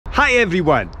Hi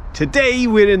everyone, today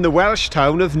we're in the Welsh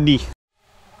town of Neath.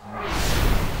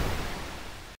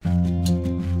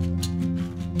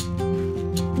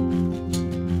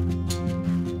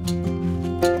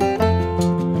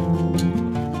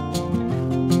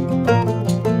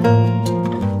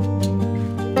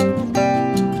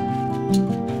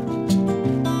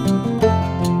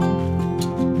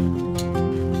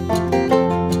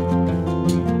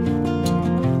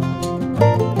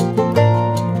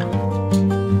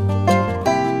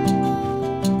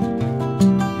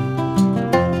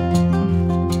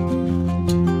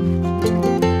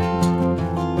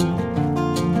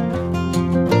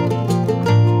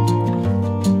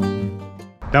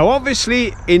 Now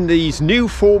obviously in these new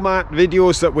format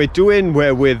videos that we're doing,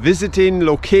 where we're visiting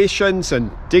locations and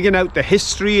digging out the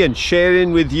history and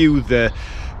sharing with you the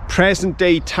present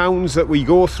day towns that we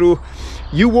go through,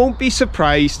 you won't be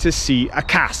surprised to see a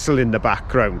castle in the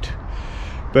background.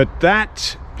 But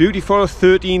that beautiful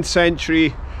 13th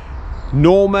century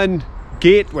Norman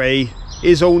gateway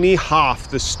is only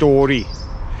half the story.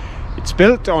 It's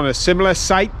built on a similar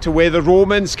site to where the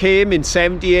Romans came in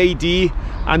 70 AD,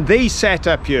 and they set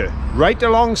up here, right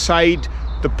alongside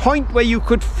the point where you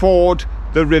could ford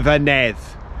the River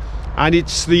Neath. And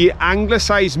it's the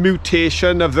anglicised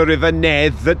mutation of the River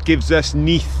Neath that gives us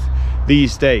Neath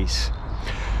these days.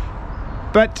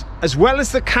 But as well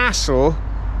as the castle,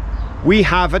 we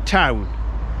have a town.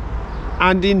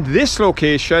 And in this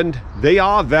location, they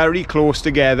are very close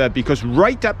together, because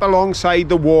right up alongside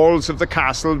the walls of the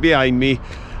castle behind me,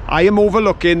 I am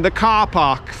overlooking the car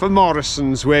park for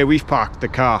Morrison's, where we've parked the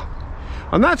car.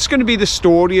 And that's going to be the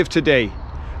story of today,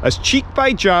 as cheek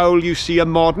by jowl you see a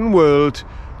modern world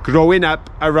growing up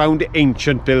around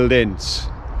ancient buildings.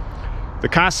 The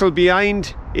castle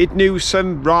behind, it knew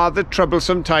some rather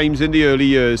troublesome times in the early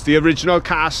years. The original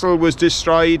castle was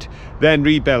destroyed, then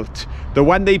rebuilt. The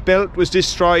one they built was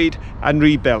destroyed and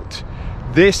rebuilt.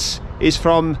 This is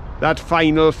from that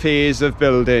final phase of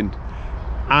building,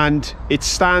 and it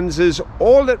stands as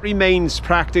all that remains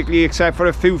practically, except for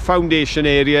a few foundation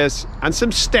areas and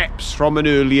some steps from an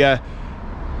earlier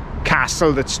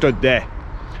castle that stood there.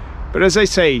 But as I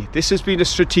say, this has been a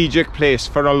strategic place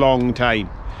for a long time.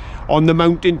 On the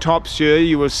mountain tops here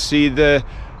you will see the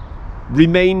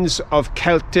remains of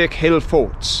Celtic hill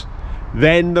forts,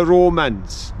 then the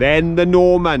Romans, then the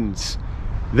Normans,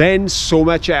 then so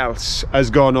much else has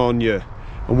gone on here.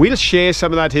 And we'll share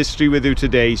some of that history with you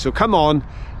today, so come on,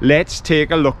 let's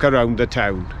take a look around the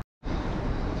town.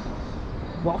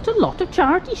 What a lot of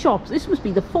charity shops. This must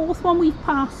be the fourth one we've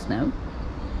passed now.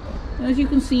 As you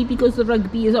can see, because the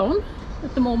rugby is on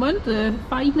at the moment, the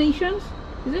Five Nations,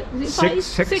 is it five?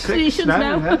 Six nations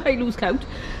now, yeah. I lose count.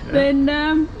 Yeah.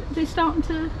 Then they're starting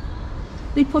to,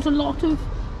 they put a lot of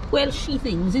Welshy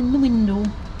things in the window,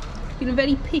 feeling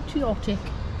very patriotic.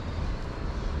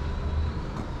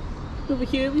 Over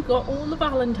here we've got all the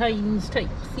Valentine's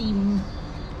type theme.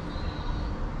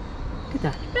 Look at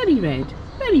that, very red,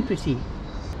 very pretty.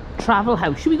 Travel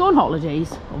house. Should we go on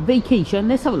holidays or vacation?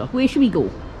 Let's have a look. Where should we go?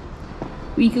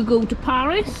 We could go to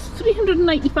Paris,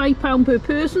 £395 per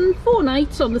person, 4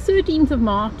 nights on the 13th of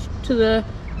March to the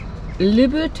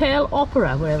Libertel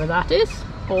Opera, wherever that is.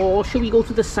 Or should we go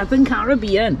to the Southern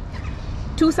Caribbean?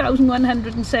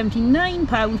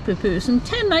 £2,179 per person,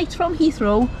 10 nights from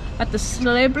Heathrow at the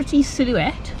Celebrity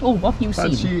Silhouette. Oh, what have you seen?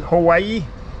 Fancy Hawaii,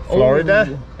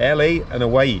 Florida, LA and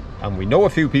Hawaii. And we know a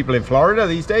few people in Florida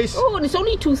these days. Oh, and it's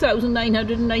only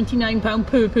 £2,999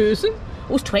 per person.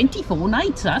 Oh, it's 24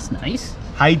 nights, that's nice.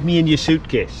 Hide me in your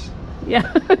suitcase.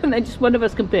 Yeah, and then just one of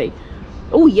us can pay.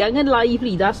 Oh, Young and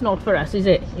Lively, that's not for us, is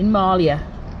it? In Malia.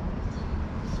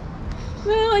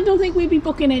 Well, I don't think we'll be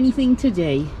booking anything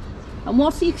today. And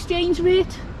what's the exchange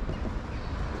rate?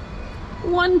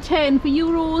 110 for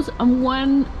euros and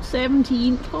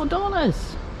 117 for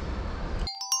dollars.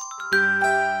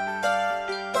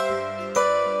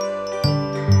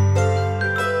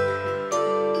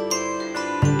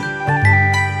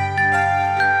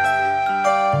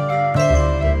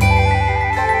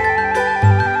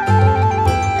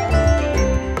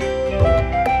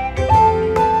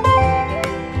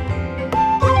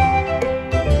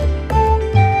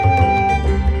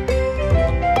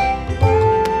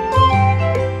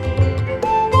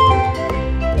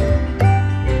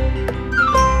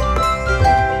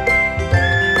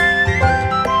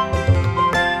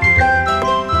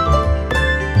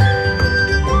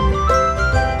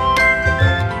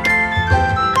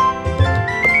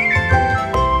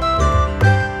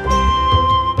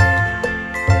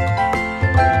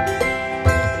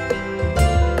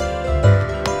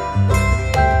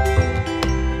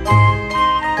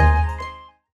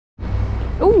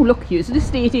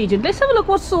 estate agent. Let's have a look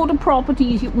what sort of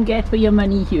properties you can get for your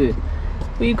money here.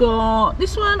 We got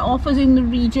this one offers in the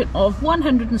region of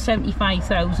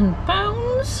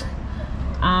 £175,000,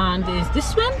 and there's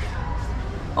this one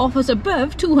offers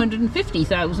above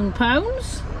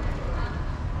 £250,000.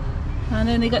 And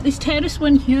then they got this terrace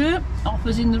one here,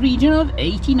 offers in the region of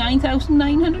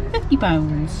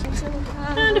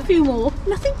 £89,950. And a few more,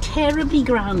 nothing terribly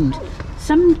grand.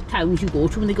 Some towns you go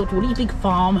to and they go to all these big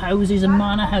farmhouses and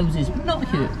manor houses, but not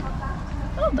here.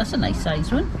 Oh, that's a nice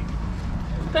size one.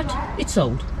 But it's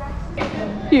sold.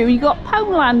 Here we got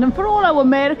Poundland, and for all our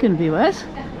American viewers,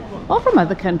 or from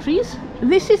other countries,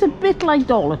 this is a bit like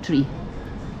Dollar Tree.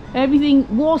 Everything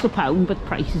was £1, but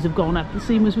prices have gone up, the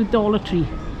same as with Dollar Tree.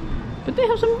 But they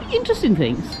have some interesting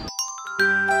things.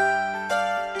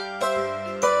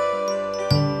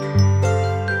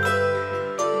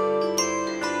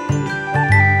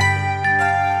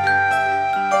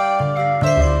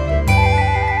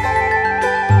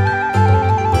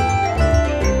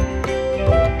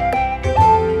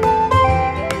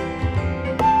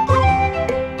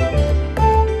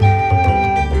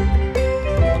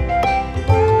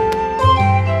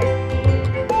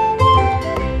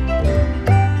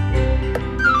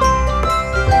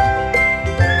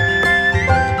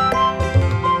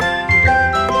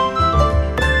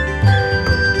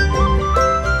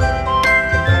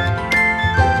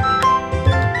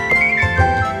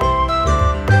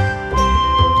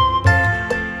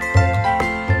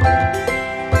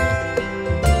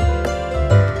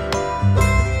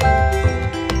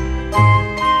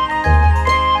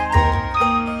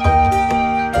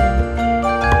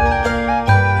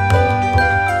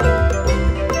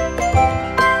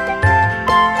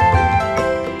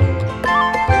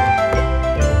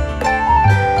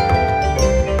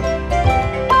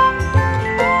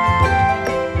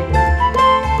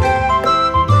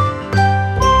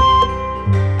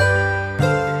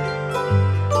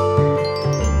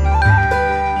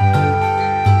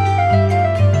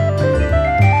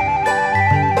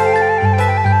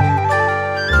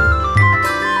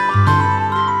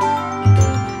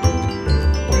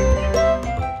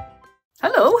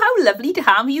 Lovely to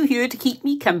have you here to keep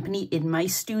me company in my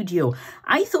studio.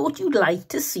 I thought you'd like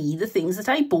to see the things that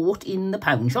I bought in the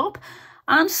pound shop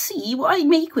and see what I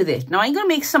make with it. Now I'm going to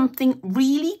make something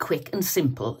really quick and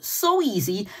simple, so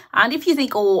easy, and if you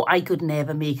think, oh, I could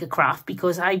never make a craft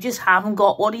because I just haven't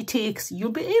got what it takes,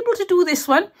 you'll be able to do this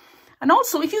one. And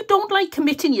also, if you don't like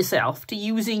committing yourself to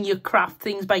using your craft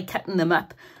things by cutting them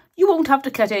up, you won't have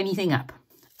to cut anything up.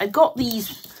 I've got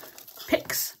these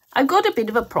picks. I've got a bit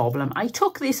of a problem. I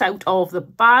took this out of the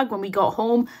bag when we got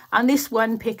home and this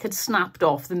one pick had snapped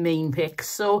off the main pick.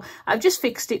 So I've just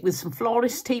fixed it with some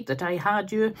florist tape that I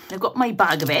had here. I've got my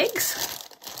bag of eggs,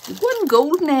 one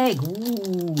golden egg,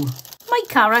 ooh, my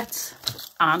carrots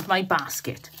and my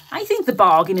basket. I think the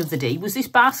bargain of the day was this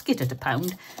basket at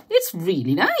 £1. It's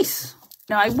really nice.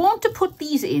 Now I want to put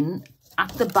these in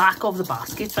at the back of the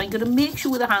basket. So I'm going to make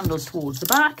sure the handle's towards the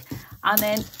back, and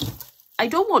then I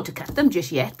don't want to cut them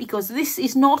just yet because this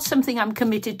is not something I'm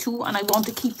committed to and I want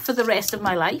to keep for the rest of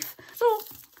my life. So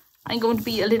I'm going to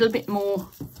be a little bit more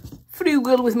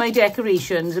frugal with my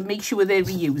decorations and make sure they're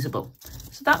reusable.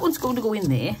 So that one's going to go in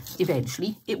there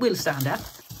eventually. It will stand up.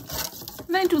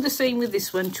 And then do the same with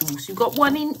this one too. So you've got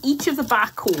one in each of the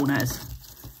back corners.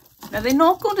 Now they're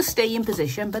not going to stay in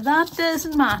position, but that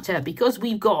doesn't matter because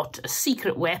we've got a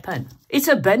secret weapon. It's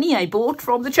a bunny I bought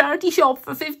from the charity shop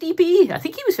for 50p. I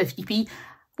think it was 50p.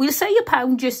 We'll say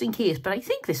 £1 just in case, but I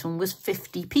think this one was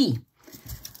 50p.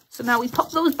 So now we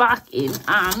pop those back in,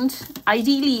 and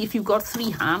ideally if you've got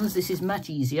 3 hands, this is much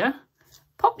easier.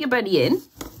 Pop your bunny in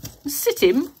and sit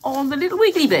him on the little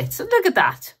wiggly bits. And look at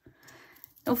that.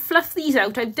 Now fluff these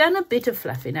out. I've done a bit of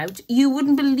fluffing out. You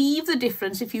wouldn't believe the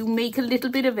difference if you make a little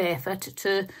bit of effort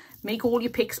to make all your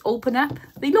picks open up.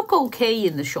 They look okay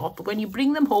in the shop, but when you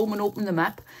bring them home and open them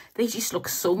up, they just look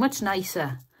so much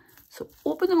nicer. So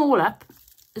open them all up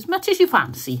as much as you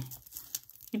fancy.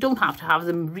 You don't have to have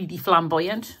them really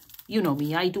flamboyant. You know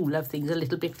me, I do love things a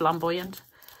little bit flamboyant.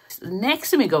 So the next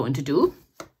thing we're going to do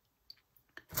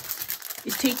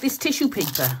is take this tissue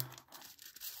paper.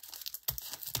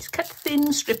 Cut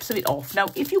thin strips of it off. Now,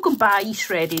 if you can buy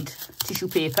shredded tissue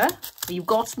paper, or you've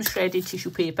got some shredded tissue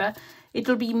paper,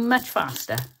 it'll be much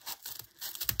faster.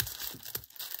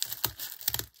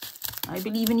 I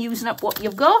believe in using up what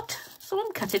you've got, so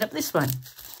I'm cutting up this one.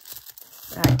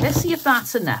 Right, let's see if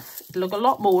that's enough. It'll look a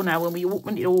lot more now when we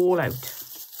open it all out.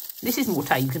 This is more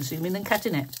time consuming than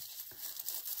cutting it.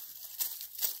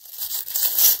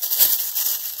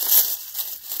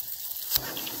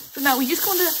 So now we're just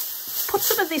going to put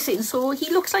some of this in so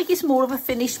he looks like it's more of a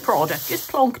finished product.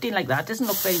 Just plonked in like that. Doesn't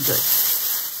look very good.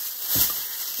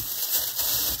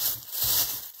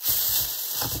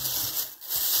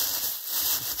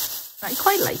 I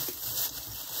quite like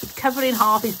it covering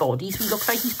half his body so he looks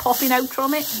like he's popping out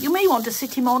from it. You may want to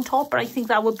sit him on top, but I think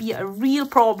that would be a real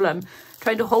problem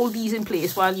trying to hold these in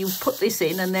place while you put this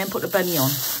in and then put a bunny on.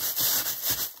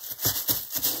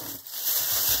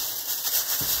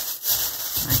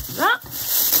 Like that.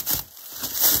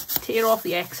 Tear off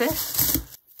the excess.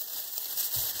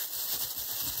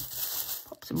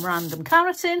 Pop some random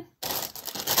carrots in.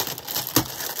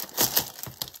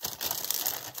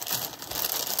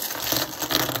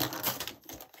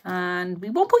 And we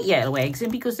won't put yellow eggs in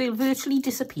because they'll virtually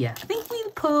disappear. I think we'll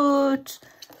put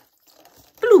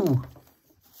blue.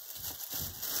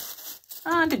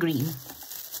 And a green.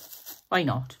 Why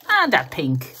not? And a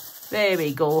pink. There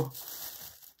we go.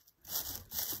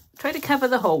 Try to cover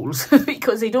the holes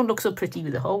because they don't look so pretty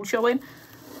with the hole showing.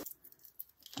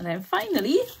 And then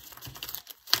finally,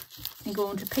 I'm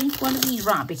going to paint one of these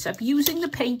rabbits up using the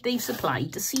paint they've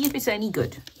supplied to see if it's any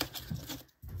good.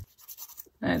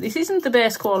 Now, this isn't the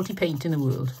best quality paint in the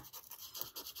world.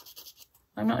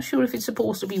 I'm not sure if it's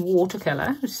supposed to be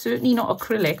watercolour. It's certainly not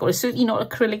acrylic, or it's certainly not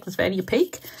acrylic that's very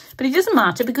opaque. But it doesn't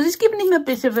matter because it's given him a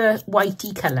bit of a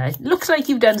whitey colour. It looks like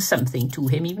you've done something to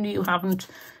him, even though you haven't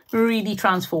really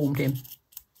transformed him.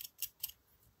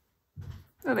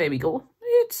 Oh, there we go.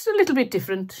 It's a little bit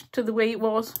different to the way it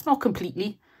was. Not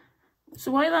completely.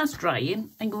 So while that's drying,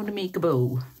 I'm going to make a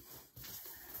bow.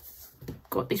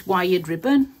 Got this wired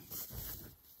ribbon.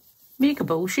 Make a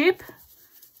bow shape.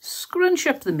 Scrunch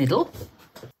up the middle.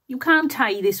 You can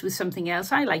tie this with something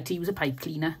else. I like to use a pipe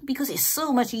cleaner because it's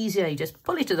so much easier. You just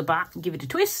pull it to the back and give it a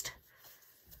twist.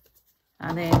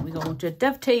 And then we're going to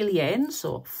dovetail the ends.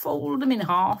 So fold them in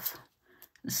half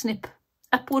and snip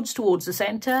upwards towards the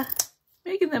centre,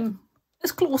 making them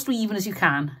as close to even as you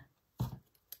can. You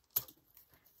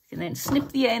can then snip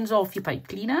the ends off your pipe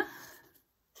cleaner.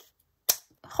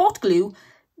 Hot glue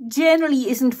generally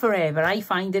isn't forever. I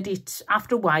find that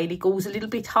after a while it goes a little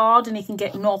bit hard and it can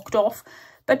get knocked off.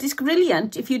 But it's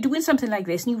brilliant if you're doing something like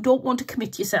this and you don't want to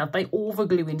commit yourself by over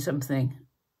gluing something.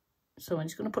 So I'm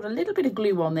just going to put a little bit of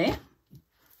glue on there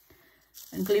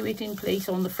and glue it in place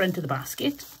on the front of the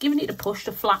basket, giving it a push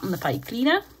to flatten the pipe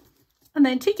cleaner. And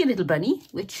then take your little bunny,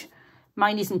 which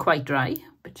mine isn't quite dry,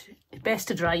 but it's best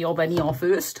to dry your bunny off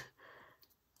first.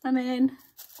 And then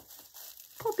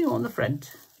pop him on the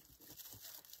front.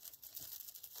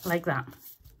 Like that.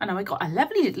 And now I got a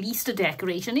lovely little Easter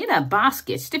decoration in a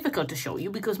basket. It's difficult to show you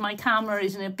because my camera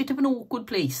is in a bit of an awkward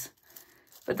place.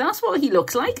 But that's what he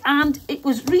looks like. And it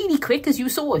was really quick, as you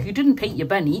saw. If you didn't paint your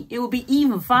bunny, it would be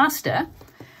even faster.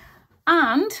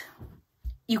 And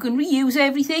you can reuse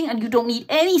everything and you don't need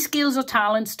any skills or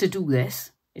talents to do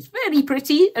this. It's very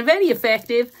pretty and very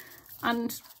effective.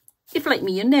 And if, like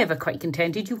me, you're never quite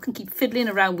contented, you can keep fiddling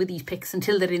around with these picks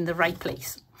until they're in the right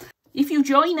place. If you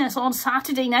join us on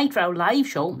Saturday night for our live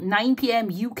show, 9 PM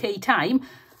UK time,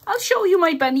 I'll show you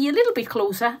my bunny a little bit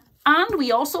closer. And we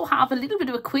also have a little bit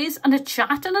of a quiz and a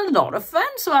chat and a lot of fun.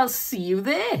 So I'll see you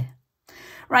there.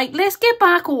 Right, let's get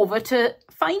back over to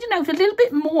finding out a little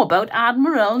bit more about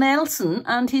Admiral Nelson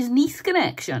and his Neath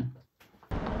connection.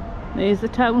 There's the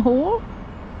town hall.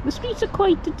 The streets are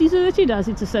quite deserted as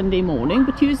it's a Sunday morning,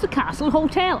 but here's the Castle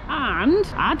Hotel, and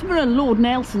Admiral Lord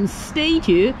Nelson stayed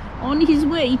here on his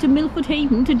way to Milford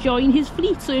Haven to join his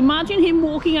fleet. So imagine him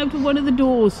walking out of one of the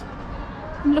doors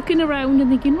and looking around and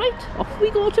thinking, right, off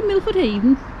we go to Milford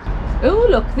Haven. Oh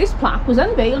look, this plaque was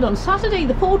unveiled on Saturday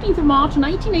the 14th of March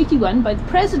 1981 by the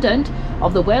President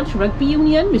of the Welsh Rugby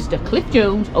Union, Mr Cliff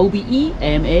Jones, OBE,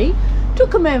 MA, to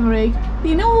commemorate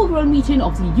the inaugural meeting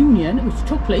of the Union, which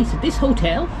took place at this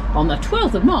hotel on the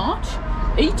 12th of March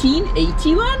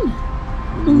 1881.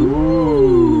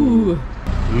 Ooh.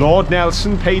 Lord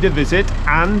Nelson paid a visit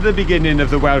and the beginning of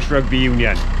the Welsh Rugby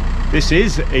Union. This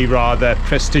is a rather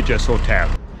prestigious hotel.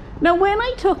 Now, when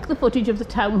I took the footage of the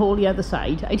town hall the other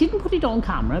side, I didn't put it on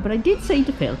camera, but I did say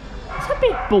to Phil, it's a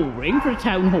bit boring for a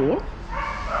town hall.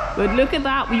 But look at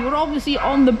that, we were obviously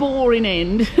on the boring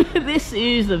end. This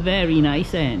is the very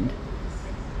nice end.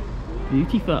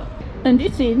 Beautiful. And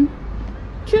it's in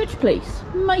Church Place,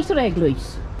 Maes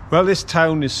Eglwys. Well, this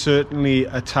town is certainly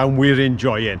a town we're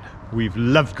enjoying. We've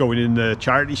loved going in the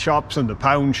charity shops and the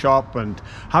pound shop and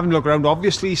having a look around.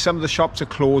 Obviously, some of the shops are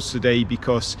closed today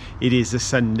because it is a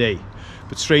Sunday.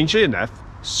 But strangely enough,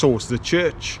 so's the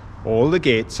church. All the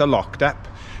gates are locked up.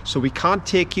 So we can't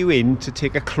take you in to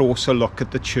take a closer look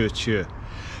at the church here.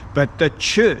 But the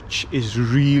church is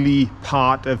really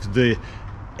part of the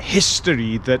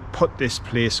history that put this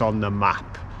place on the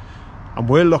map. And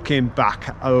we're looking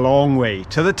back a long way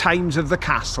to the times of the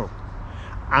castle.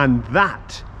 And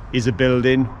that is a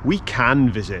building we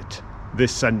can visit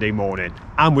this Sunday morning.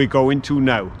 And we're going to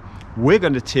now. We're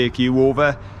going to take you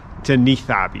over to Neath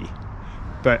Abbey.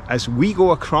 But as we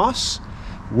go across,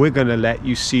 we're going to let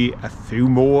you see a few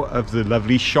more of the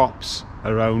lovely shops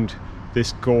around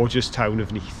this gorgeous town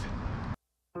of Neath.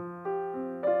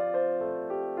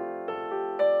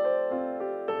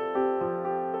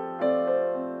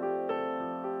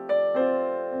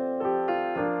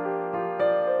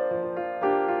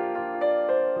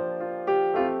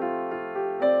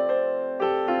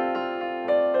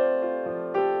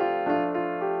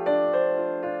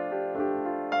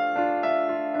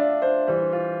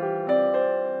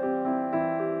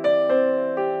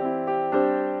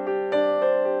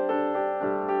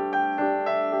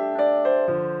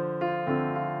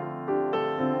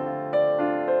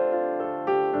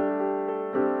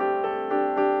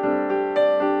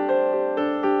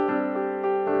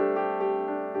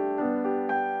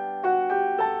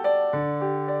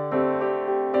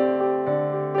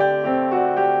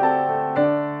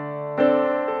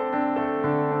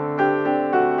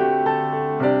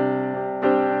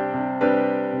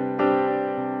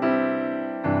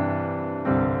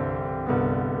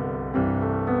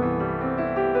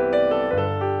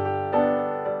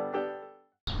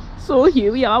 So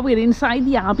here we are, we're inside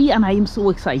the Abbey and I am so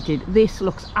excited. This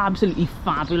looks absolutely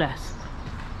fabulous.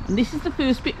 And this is the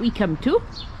first bit we come to.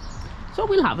 So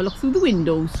we'll have a look through the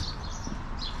windows.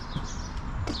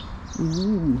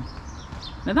 Ooh.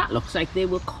 Now that looks like there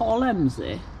were columns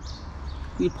there.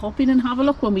 We'll pop in and have a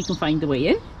look when we can find the way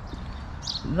in.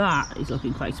 That is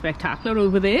looking quite spectacular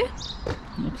over there.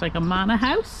 Looks like a manor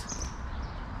house.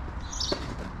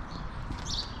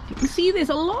 You can see there's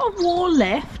a lot of wall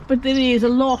left, but there is a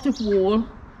lot of wall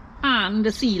and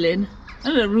a ceiling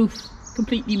and a roof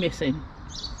completely missing.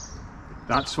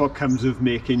 That's what comes of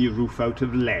making your roof out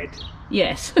of lead.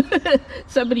 Yes,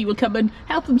 somebody will come and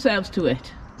help themselves to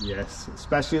it. Yes,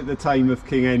 especially at the time of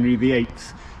King Henry VIII.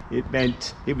 It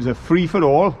meant it was a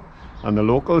free-for-all and the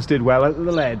locals did well out of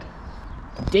the lead.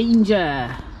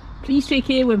 Danger! Please take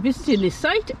care when visiting this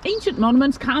site. Ancient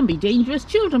monuments can be dangerous.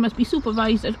 Children must be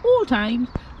supervised at all times.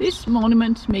 This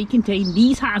monument may contain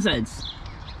these hazards: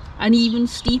 uneven,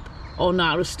 steep or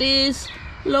narrow stairs,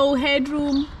 low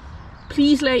headroom.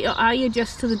 Please let your eye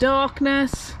adjust to the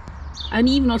darkness.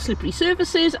 Uneven or slippery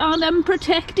surfaces and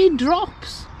unprotected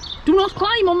drops. Do not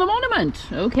climb on the monument.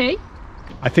 Okay.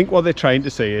 I think what they're trying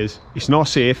to say is it's not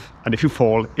safe, and if you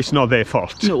fall, it's not their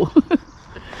fault. No.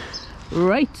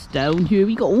 Right, down here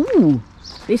we go. Ooh,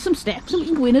 there's some steps and we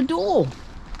can go in a door.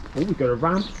 Oh, we've got a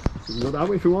ramp. So we can go that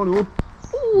way if we want to.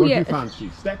 Ooh, what yeah. do you fancy?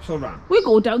 Steps or ramp? We'll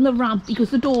go down the ramp because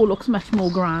the door looks much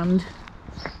more grand.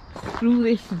 Through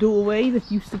this doorway that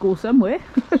used to go somewhere.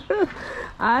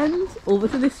 And over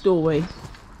to this doorway.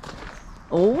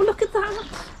 Oh, look at that.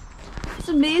 It's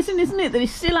amazing, isn't it? That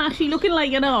it's still actually looking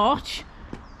like an arch,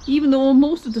 even though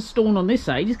most of the stone on this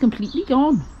side is completely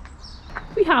gone.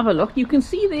 If we have a look, you can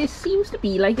see there seems to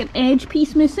be like an edge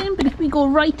piece missing, but if we go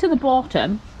right to the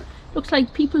bottom, looks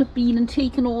like people have been and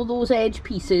taken all those edge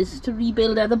pieces to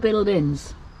rebuild other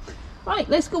buildings. Right,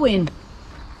 let's go in.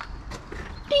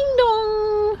 Ding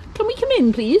dong! Can we come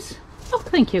in, please? Oh,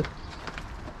 thank you.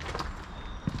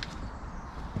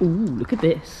 Ooh, look at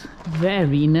this.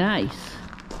 Very nice.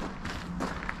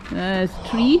 There's a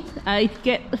tree. I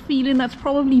get the feeling that's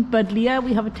probably buddleia.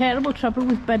 We have a terrible trouble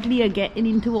with buddleia getting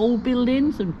into old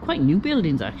buildings, and quite new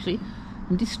buildings actually,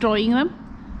 and destroying them.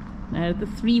 Now the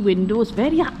three windows,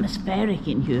 very atmospheric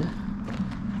in here.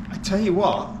 I tell you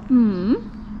what,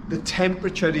 the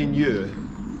temperature in here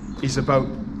is about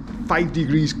 5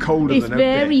 degrees colder it's than out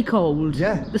there. It's very cold.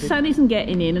 Yeah. The sun isn't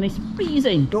getting in and it's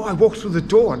freezing. No, I walked through the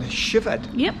door and I shivered.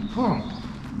 Yep. Oh,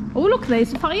 Look,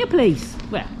 there's a fireplace.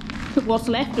 Well, what's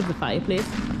left of the fireplace.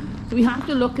 So we have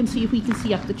to look and see if we can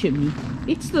see up the chimney.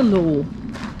 It's the low.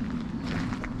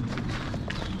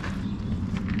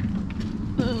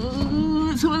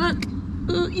 Let's have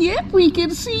a look. Yep, we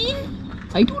can see.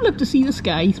 I do love to see the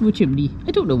sky through a chimney.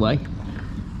 I don't know why.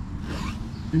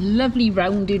 Lovely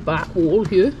rounded back wall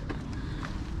here.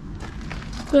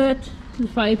 But the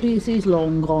fireplace is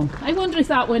long gone. I wonder if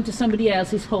that went to somebody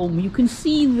else's home. You can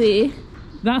see there,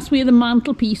 that's where the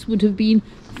mantelpiece would have been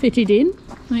fitted in,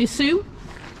 I assume.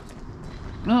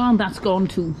 Oh, and that's gone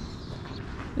too.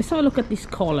 Let's have a look at this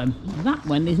column. That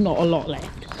one, there's not a lot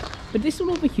left. But this one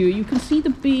over here, you can see the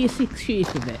basic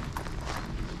shape of it.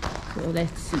 So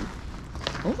let's see.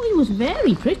 Oh, it was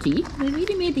very pretty. They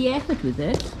really made the effort with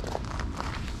it.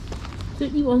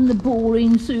 Certainly wasn't the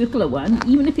boring circular one.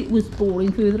 Even if it was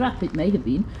boring further up, it may have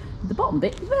been. The bottom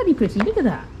bit is very pretty. Look at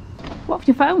that. What have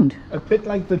you found? A bit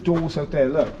like the doors out there,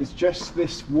 look. It's just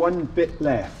this one bit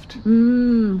left.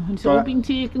 It's all been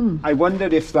taken. I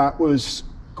wondered if that was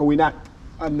going up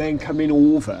and then coming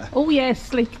over. Oh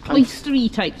yes, like cloistery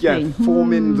type thing. Yeah,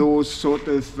 forming those sort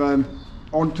of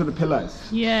onto the pillars.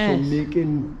 Yes. So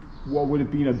making what would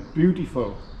have been a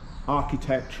beautiful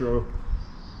architectural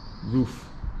roof.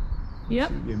 Yep.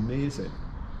 Absolutely amazing.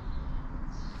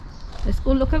 Let's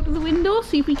go look out of the window,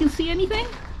 see if we can see anything.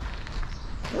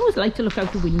 I always like to look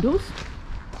out the windows.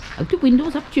 Out of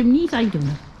windows, up chimneys, I don't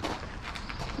know.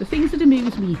 The things that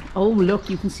amuse me. Oh look,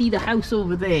 you can see the house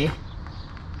over there.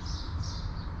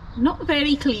 Not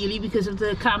very clearly because of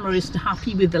the camera isn't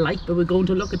happy with the light, but we're going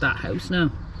to look at that house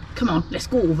now. Come on, let's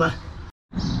go over.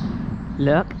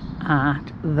 Look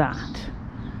at that.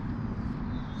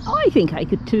 Oh, I think I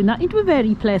could turn that into a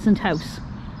very pleasant house.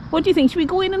 What do you think? Should we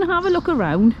go in and have a look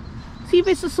around? See if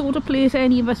it's the sort of place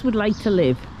any of us would like to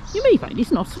live. You may find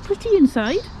it's not so pretty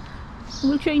inside.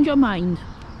 We'll change our mind.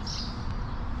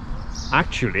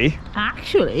 Actually,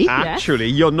 yes.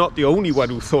 You're not the only one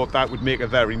who thought that would make a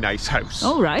very nice house.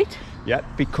 Oh, right. Yeah,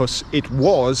 because it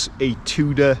was a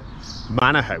Tudor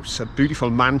manor house, a beautiful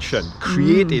mansion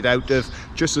created out of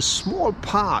just a small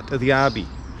part of the abbey.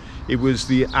 It was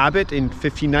the abbot in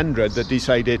 1500 that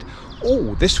decided,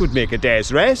 oh, this would make a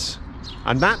des res,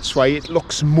 and that's why it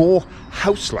looks more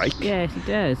house-like. Yes, it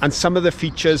does. And some of the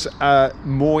features are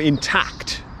more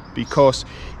intact because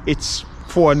it's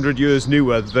 400 years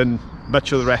newer than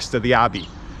much of the rest of the abbey.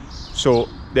 So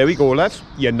there we go, love.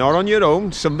 You're not on your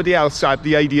own. Somebody else had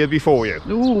the idea before you.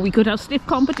 Oh, we could have stiff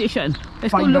competition.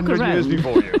 Let's go look around. 500 years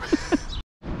before you.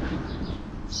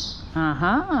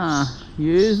 Aha,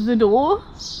 here's the door.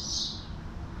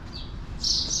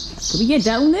 Can we get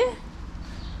down there?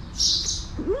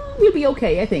 We'll be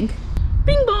okay, I think.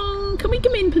 Bing bong, can we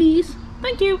come in please?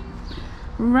 Thank you.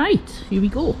 Right, here we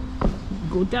go.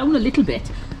 Go down a little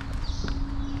bit.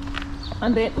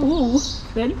 And then, oh,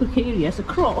 very precarious,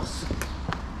 across.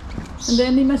 And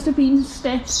then there must have been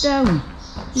steps down.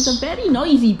 There's a very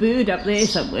noisy bird up there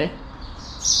somewhere.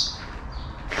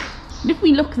 And if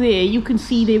we look there, you can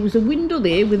see there was a window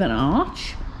there with an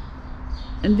arch.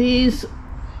 And there's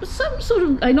some sort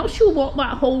of, I'm not sure what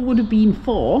that hole would have been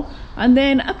for. And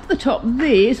then up the top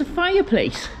there's a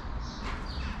fireplace.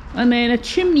 And then a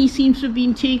chimney seems to have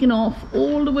been taken off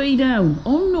all the way down.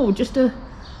 Oh no, just a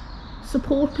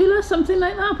support pillar, something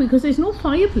like that, because there's no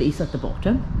fireplace at the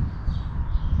bottom.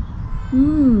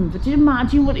 But you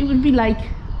imagine what it would be like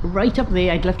right up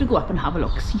there. I'd love to go up and have a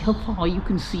look, see how far you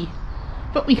can see.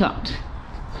 But we can't,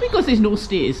 because there's no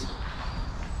stairs.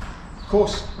 Of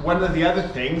course, one of the other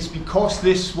things, because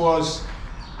this was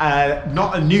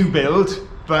not a new build,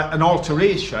 but an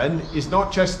alteration, is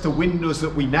not just the windows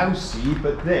that we now see,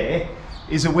 but there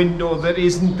is a window that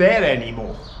isn't there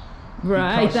anymore.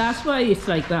 Right, because that's why it's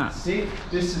like that. See,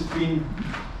 this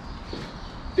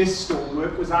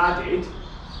stonework was added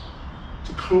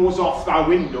to close off that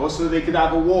window so they could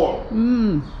have a wall.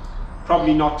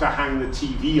 Probably not to hang the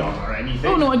TV on or anything.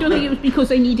 Oh no, I don't think it was because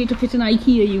they needed to fit an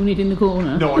IKEA unit in the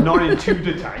corner. No, not in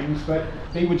Tudor times, but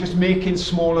they were just making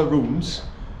smaller rooms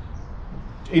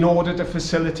in order to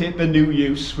facilitate the new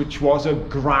use, which was a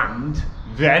grand,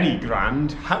 very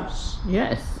grand house.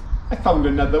 Yes. I found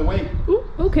another way. Oh,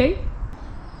 okay.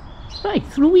 Right,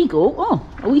 through we go. Oh,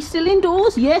 are we still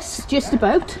indoors? Yes, just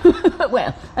about.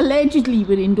 Well, allegedly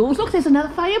we're indoors. Look, there's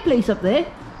another fireplace up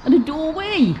there and a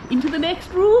doorway into the next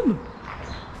room.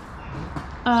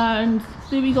 And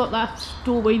there we got that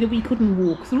doorway that we couldn't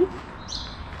walk through.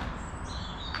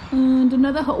 And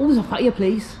another, oh, there's a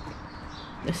fireplace.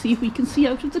 Let's see if we can see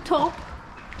out of the top.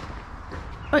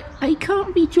 I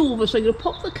can't reach over, so I'm going to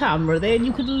pop the camera there and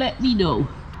you can let me know.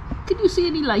 Can you see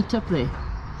any light up there?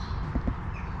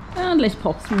 And let's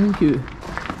pop through here.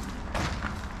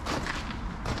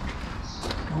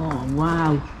 Oh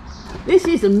wow, this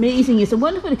is amazing. It's a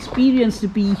wonderful experience to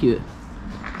be here.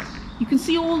 You can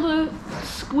see all the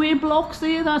square blocks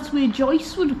there. That's where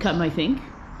joists would come, I think.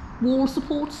 Wall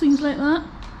supports, things like that.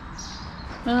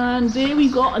 And there we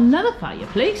got another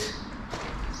fireplace.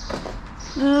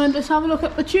 And let's have a look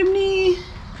up the chimney.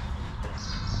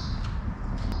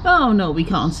 Oh no, we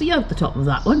can't see out the top of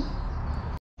that one.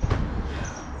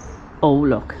 Oh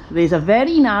look, there's a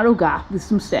very narrow gap with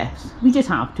some steps. We just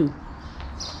have to.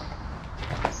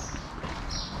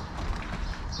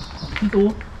 Up we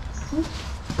go.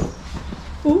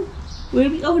 Oh, where are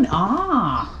we going?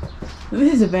 Ah,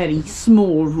 this is a very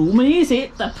small room, is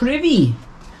it? The privy.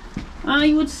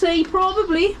 I would say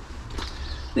probably.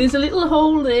 There's a little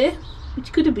hole there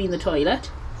which could have been the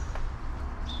toilet.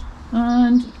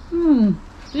 And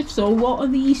if so, what are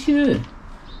these here?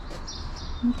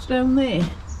 What's down there?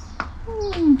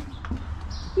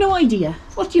 No idea.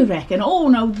 What do you reckon? Oh,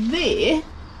 now there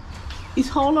is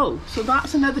hollow, so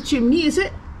that's another chimney, is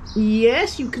it?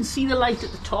 Yes, you can see the light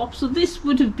at the top, so this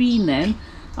would have been then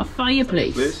a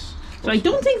fireplace. So I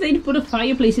don't think they'd put a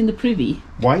fireplace in the privy.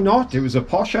 Why not? It was a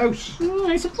posh house.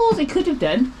 I suppose they could have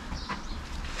done.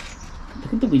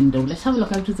 Look at the window. Let's have a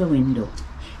look out of the window.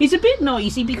 It's a bit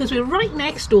noisy because we're right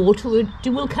next door to a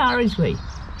dual carriageway.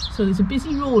 So there's a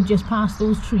busy road just past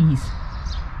those trees.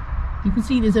 You can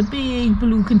see there's a big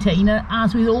blue container.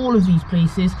 As with all of these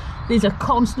places, there's a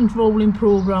constant rolling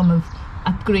programme of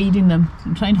upgrading them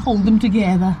and trying to hold them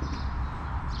together.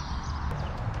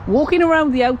 Walking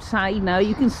around the outside now,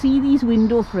 you can see these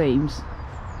window frames.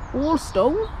 All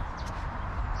stone.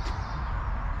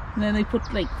 And then they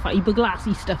put like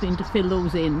fiberglassy stuff in to fill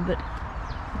those in. But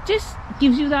it just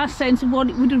gives you that sense of what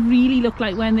it would have really looked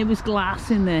like when there was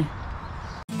glass in there.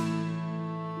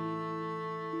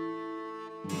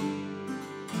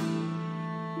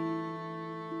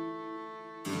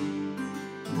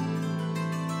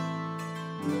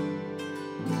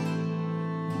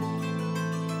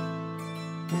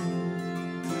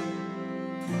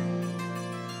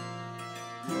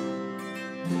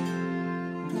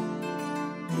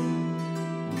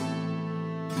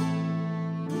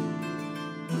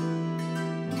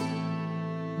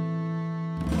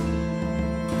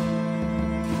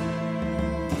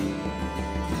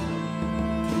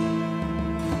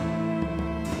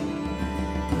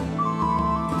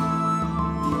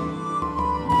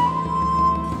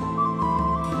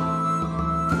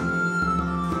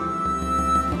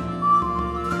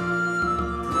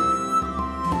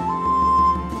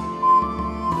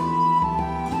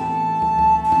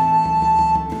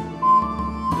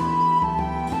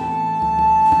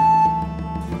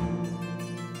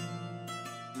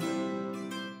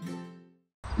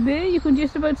 There you can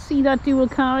just about see that dual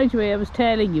carriageway I was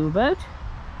telling you about.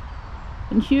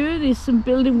 And here there's some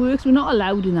building works. We're not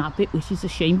allowed in that bit, which is a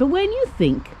shame. But when you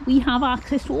think we have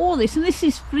access to all this, and this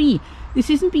is free, this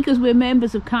isn't because we're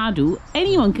members of Cadw.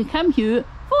 Anyone can come here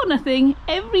for nothing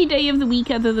every day of the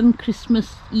week other than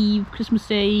Christmas Eve, Christmas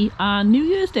Day and New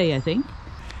Year's Day, I think.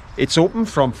 It's open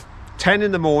from 10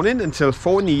 in the morning until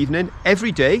 4 in the evening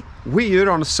every day. We're here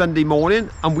on a Sunday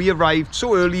morning and we arrived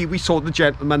so early we saw the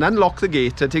gentleman unlock the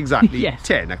gate at exactly yes.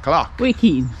 10 o'clock. We're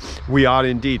keen. We are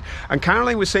indeed. And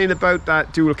Caroline was saying about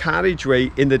that dual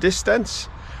carriageway in the distance.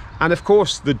 And of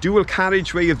course the dual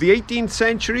carriageway of the 18th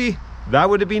century, that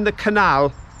would have been the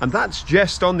canal, and that's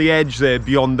just on the edge there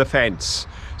beyond the fence.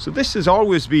 So this has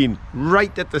always been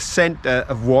right at the centre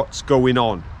of what's going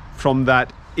on from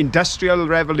that Industrial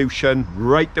Revolution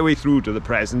right the way through to the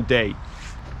present day.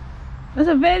 That's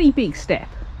a very big step.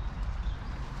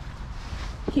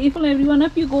 Careful everyone,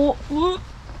 up you go.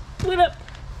 We're up.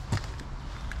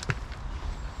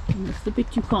 And that's the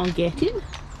bit you can't get in.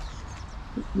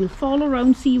 We'll follow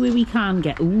around, see where we can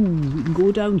get. Ooh, we can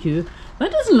go down here.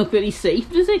 That doesn't look very safe,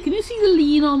 does it? Can you see the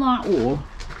lean on that wall?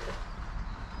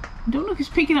 I don't know if it's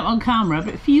picking up on camera,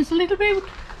 but it feels a little bit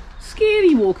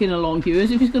scary walking along here,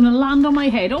 as if it's going to land on my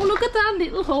head. Oh, look at that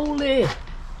little hole there.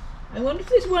 I wonder if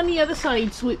there's one the other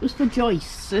side, so it was for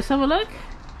joists. Let's have a look.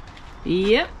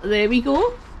 Yep, there we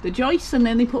go. The joists, and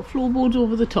then they put floorboards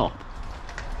over the top.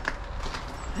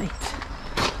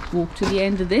 Right, walk to the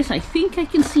end of this. I think I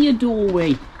can see a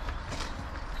doorway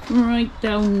right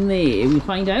down there. We'll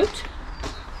find out.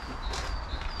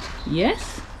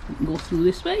 Yes, we can go through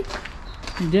this way,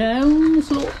 down the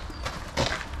slope.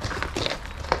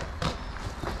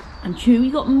 And here we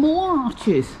got more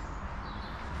arches.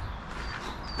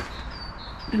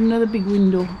 Another big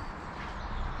window.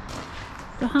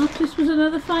 Perhaps this was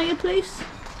another fireplace.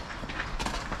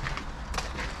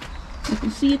 You can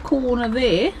see a corner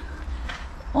there.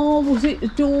 Or was it a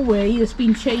doorway that's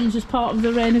been changed as part of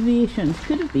the renovations?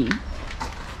 Could have been.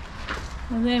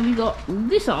 And then we got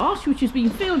this arch which has been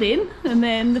filled in, and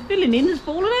then the filling in has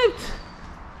fallen out.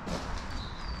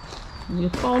 We'll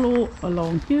follow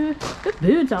along here. The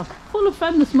birds are full of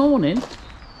fun this morning.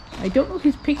 I don't know if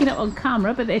it's picking up on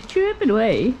camera, but they're chirping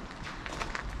away.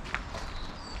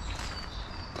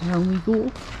 Down we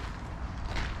go.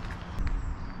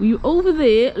 We're over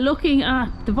there looking at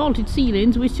the vaulted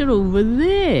ceilings, which are over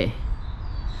there.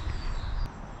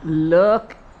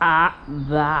 Look at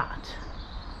that.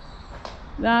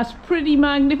 That's pretty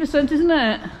magnificent, isn't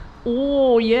it?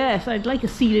 Oh yes, I'd like a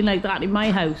ceiling like that in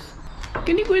my house.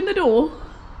 Can you go in the door?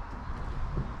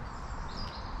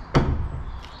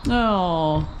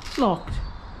 Oh, it's locked.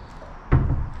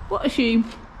 What a shame.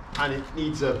 and it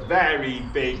needs a very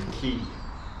big key.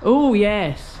 Oh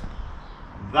yes.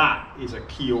 That is a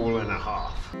keyhole and a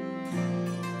half.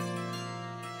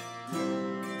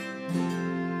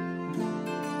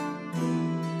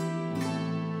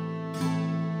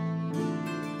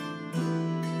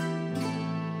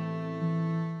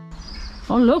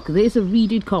 Oh look, there's a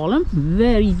reeded column,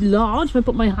 very large. If I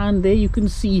put my hand there, you can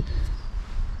see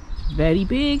very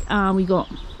big. And we got,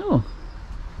 oh,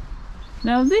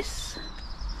 now this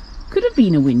could have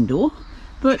been a window,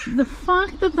 but the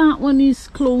fact that that one is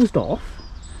closed off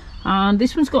and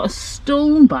this one's got a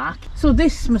stone back, so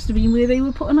this must have been where they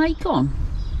would put an icon,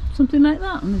 something like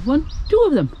that. And there's two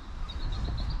of them.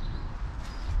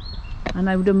 And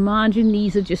I would imagine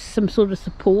these are just some sort of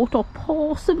support, or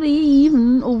possibly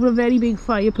even over a very big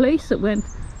fireplace that went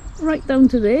right down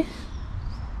to there.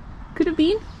 Could have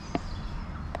been.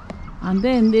 And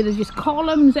then there are just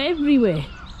columns everywhere.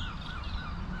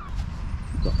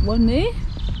 Got one there.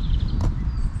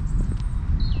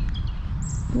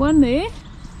 One there.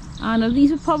 And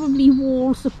these are probably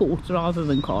wall supports rather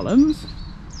than columns.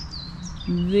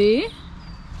 There.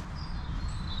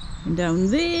 And down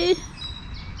there.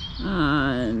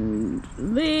 And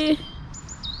there.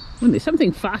 And there's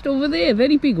something fat over there, a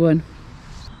very big one.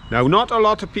 Now, not a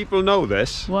lot of people know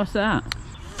this. What's that?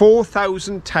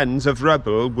 4,000 tons of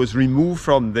rubble was removed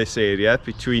from this area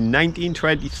between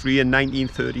 1923 and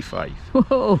 1935.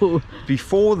 Whoa.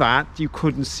 Before that, you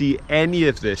couldn't see any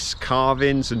of this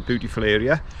carvings and beautiful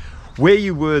area. Where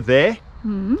you were there,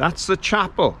 that's the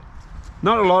chapel.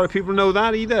 Not a lot of people know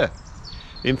that either.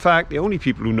 In fact, the only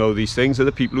people who know these things are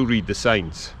the people who read the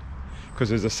signs. Because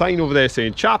there's a sign over there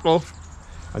saying chapel,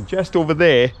 and just over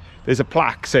there there's a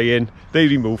plaque saying they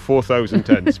remove 4,000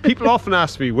 tons. People often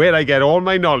ask me where I get all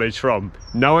my knowledge from.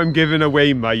 Now I'm giving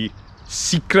away my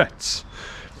secrets,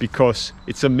 because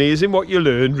it's amazing what you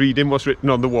learn reading what's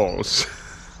written on the walls.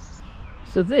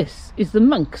 So this is the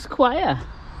monks' choir.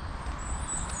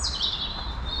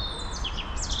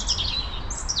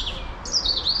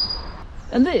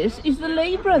 And this is the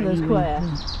lay brothers' choir.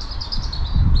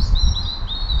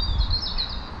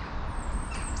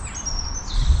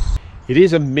 It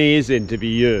is amazing to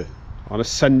be here on a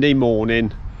Sunday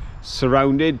morning,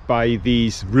 surrounded by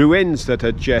these ruins that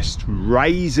are just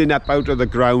rising up out of the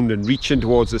ground and reaching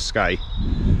towards the sky,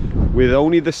 with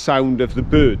only the sound of the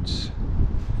birds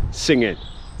singing.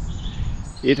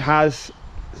 It has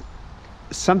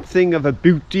something of a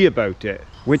beauty about it,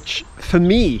 which for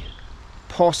me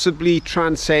possibly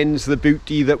transcends the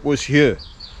beauty that was here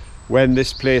when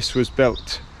this place was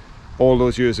built all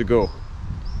those years ago.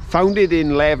 Founded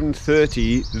in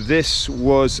 1130, this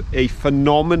was a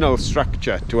phenomenal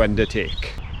structure to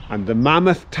undertake, and the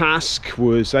mammoth task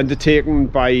was undertaken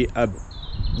by a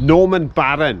Norman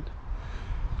baron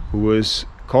who was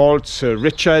called Sir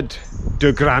Richard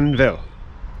de Granville.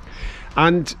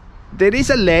 And there is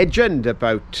a legend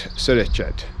about Sir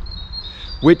Richard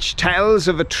which tells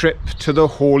of a trip to the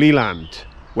Holy Land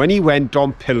when he went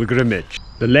on pilgrimage.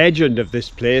 The legend of this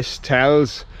place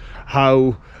tells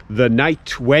how the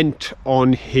knight went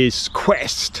on his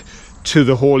quest to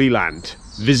the Holy Land,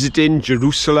 visiting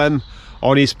Jerusalem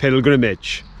on his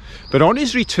pilgrimage. But on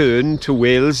his return to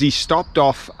Wales, he stopped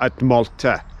off at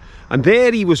Malta, and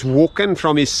there he was woken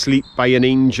from his sleep by an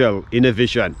angel in a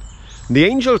vision. And the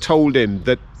angel told him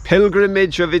that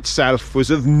pilgrimage of itself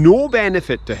was of no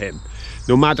benefit to him,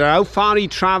 no matter how far he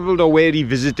travelled or where he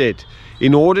visited.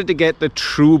 In order to get the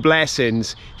true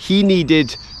blessings, he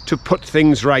needed to put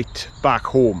things right back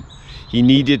home. He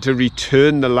needed to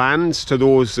return the lands to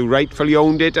those who rightfully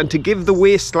owned it, and to give the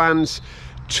wastelands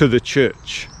to the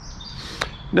church.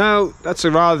 Now, that's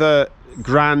a rather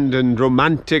grand and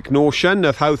romantic notion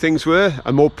of how things were.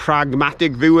 A more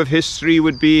pragmatic view of history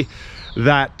would be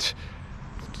that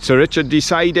Sir Richard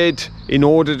decided, in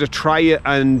order to try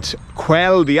and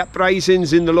quell the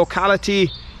uprisings in the locality,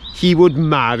 he would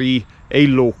marry a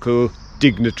local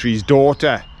dignitary's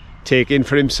daughter, taking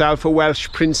for himself a Welsh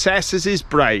princess as his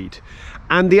bride.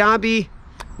 And the abbey,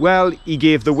 well, he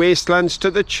gave the wastelands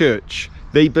to the church.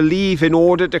 They believe in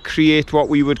order to create what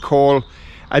we would call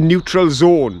a neutral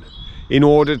zone, in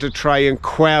order to try and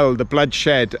quell the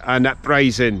bloodshed and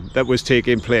uprising that was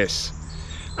taking place.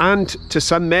 And to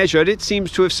some measure it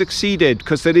seems to have succeeded,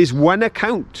 because there is one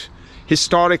account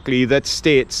historically that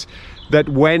states that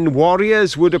when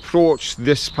warriors would approach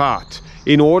this part,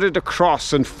 in order to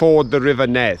cross and ford the river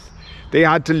Neath, they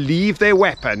had to leave their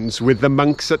weapons with the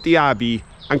monks at the abbey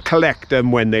and collect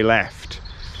them when they left.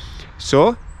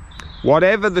 So,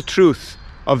 whatever the truth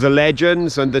of the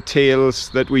legends and the tales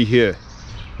that we hear,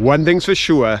 one thing's for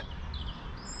sure,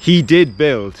 he did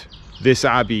build this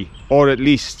abbey, or at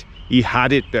least he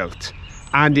had it built,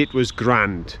 and it was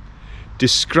grand.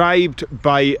 Described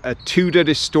by a Tudor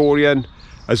historian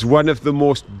as one of the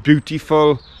most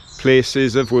beautiful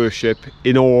places of worship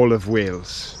in all of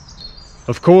Wales.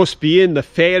 Of course, being the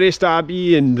fairest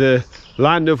abbey in the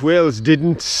land of Wales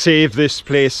didn't save this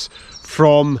place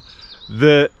from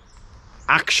the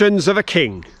actions of a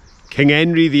king, King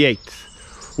Henry VIII,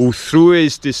 who through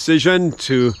his decision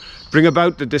to bring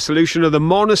about the dissolution of the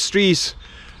monasteries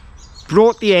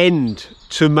brought the end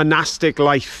to monastic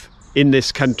life in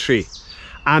this country,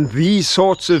 and these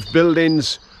sorts of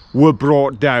buildings were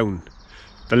brought down.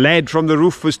 The lead from the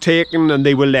roof was taken and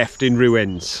they were left in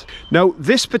ruins. Now,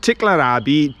 this particular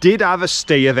abbey did have a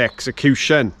stay of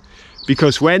execution,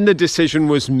 because when the decision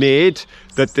was made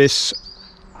that this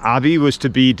abbey was to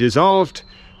be dissolved,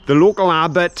 the local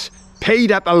abbot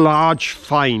paid up a large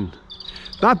fine.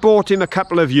 That bought him a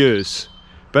couple of years,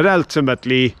 but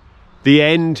ultimately the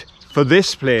end for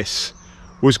this place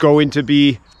was going to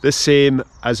be the same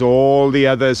as all the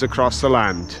others across the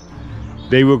land.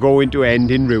 They were going to end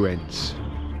in ruins.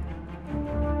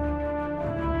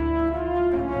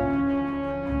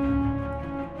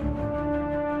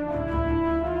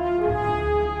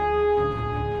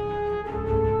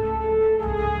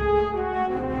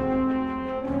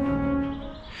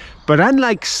 But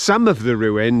unlike some of the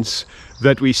ruins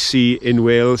that we see in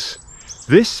Wales,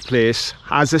 this place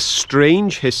has a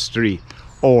strange history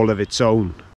all of its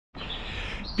own.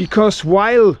 Because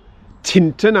while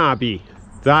Tintern Abbey,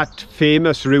 that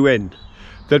famous ruin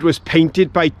that was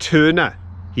painted by Turner,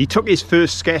 he took his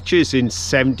first sketches in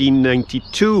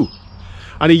 1792,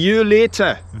 and a year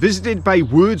later visited by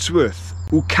Wordsworth,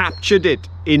 who captured it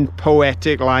in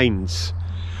poetic lines.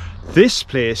 This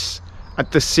place,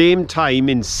 at the same time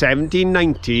in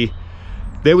 1790,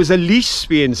 there was a lease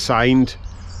being signed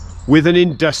with an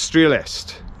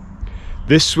industrialist.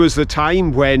 This was the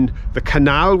time when the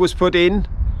canal was put in,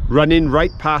 running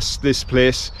right past this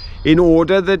place, in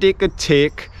order that it could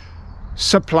take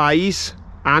supplies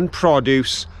and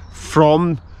produce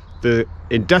from the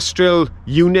industrial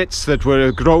units that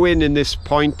were growing in this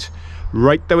point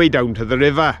right the way down to the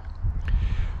river.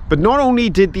 But not only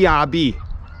did the abbey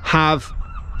have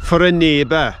for a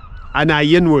neighbour an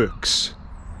ironworks,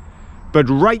 but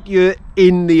right here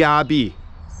in the abbey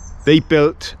they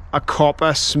built a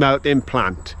copper smelting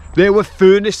plant. There were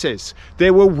furnaces,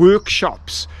 there were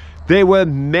workshops, there were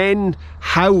men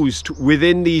housed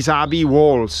within these abbey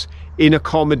walls in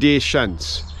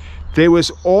accommodations. There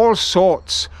was all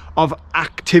sorts of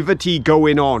activity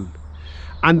going on,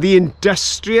 and the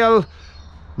Industrial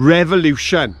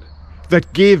Revolution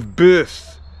that gave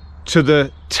birth to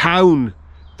the town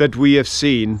that we have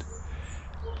seen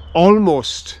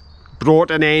almost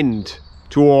brought an end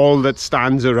to all that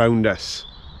stands around us.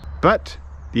 But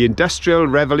the Industrial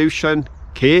Revolution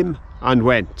came and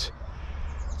went.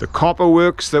 The copper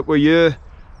works that were here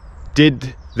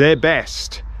did their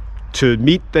best to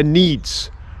meet the needs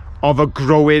of a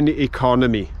growing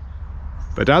economy.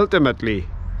 But ultimately,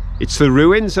 it's the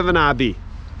ruins of an abbey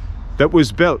that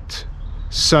was built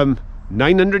some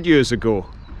 900 years ago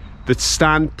that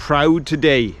stand proud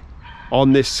today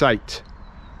on this site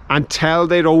and tell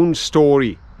their own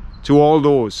story to all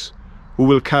those who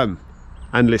will come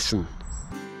and listen.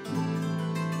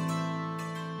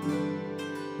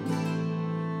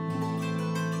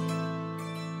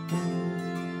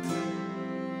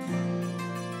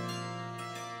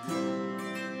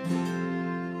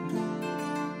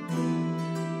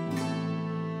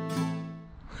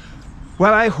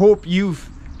 Well, I hope you've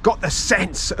got the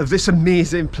sense of this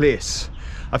amazing place.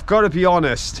 I've got to be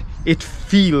honest, it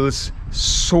feels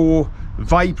so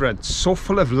vibrant, so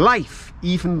full of life,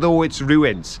 even though it's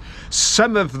ruins.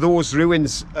 Some of those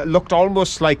ruins looked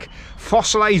almost like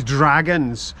fossilized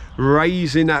dragons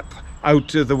rising up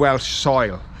out of the Welsh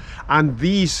soil. And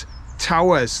these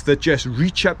towers that just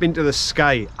reach up into the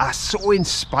sky are so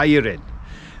inspiring.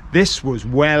 This was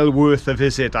well worth a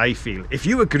visit, I feel. If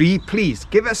you agree, please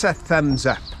give us a thumbs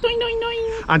up. Doing, doing,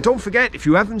 doing. And don't forget, if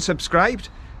you haven't subscribed,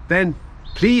 then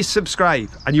please subscribe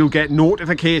and you'll get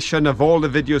notification of all the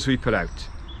videos we put out.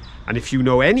 And if you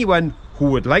know anyone who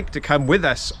would like to come with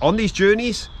us on these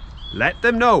journeys, let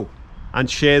them know and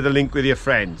share the link with your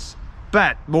friends.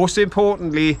 But most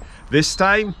importantly, this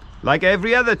time, like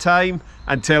every other time,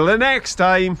 until the next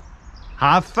time,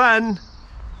 have fun.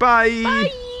 Bye.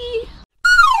 Bye.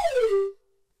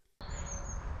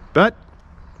 But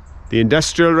the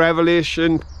Industrial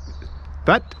Revolution